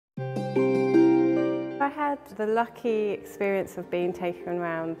had the lucky experience of being taken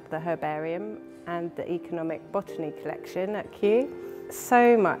around the herbarium and the economic botany collection at Kew.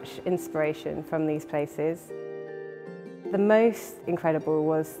 So much inspiration from these places. The most incredible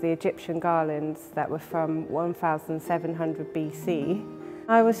was the Egyptian garlands that were from 1700 BC.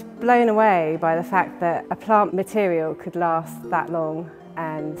 I was blown away by the fact that a plant material could last that long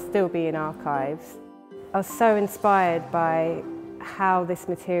and still be in archives. I was so inspired by how this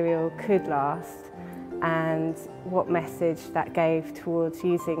material could last and what message that gave towards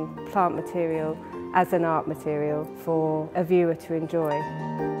using plant material as an art material for a viewer to enjoy.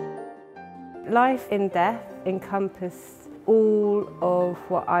 Life in Death encompassed all of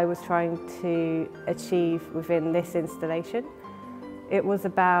what I was trying to achieve within this installation. It was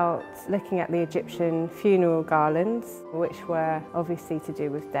about looking at the Egyptian funeral garlands, which were obviously to do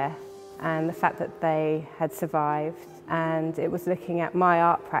with death, and the fact that they had survived. And it was looking at my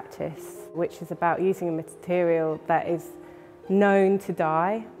art practice, which is about using a material that is known to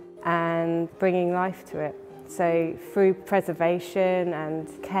die and bringing life to it. So through preservation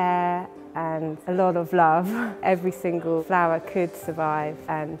and care and a lot of love, every single flower could survive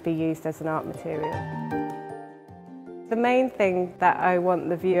and be used as an art material. The main thing that I want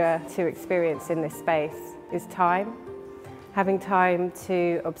the viewer to experience in this space is time. Having time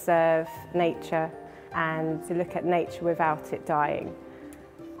to observe nature and to look at nature without it dying.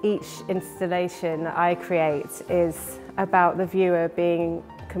 Each installation that I create is about the viewer being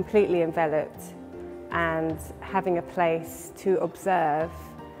completely enveloped and having a place to observe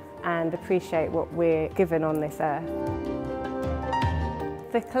and appreciate what we're given on this earth.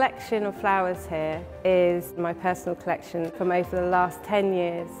 The collection of flowers here is my personal collection from over the last 10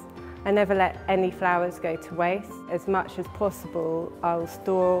 years. I never let any flowers go to waste. As much as possible, I'll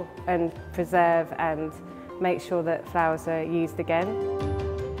store and preserve and make sure that flowers are used again.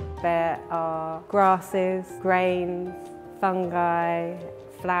 There are grasses, grains, fungi,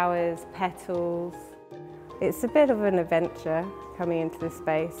 flowers, petals. It's a bit of an adventure coming into this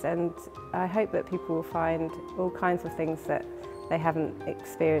space, and I hope that people will find all kinds of things that they haven't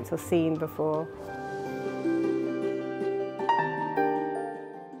experienced or seen before.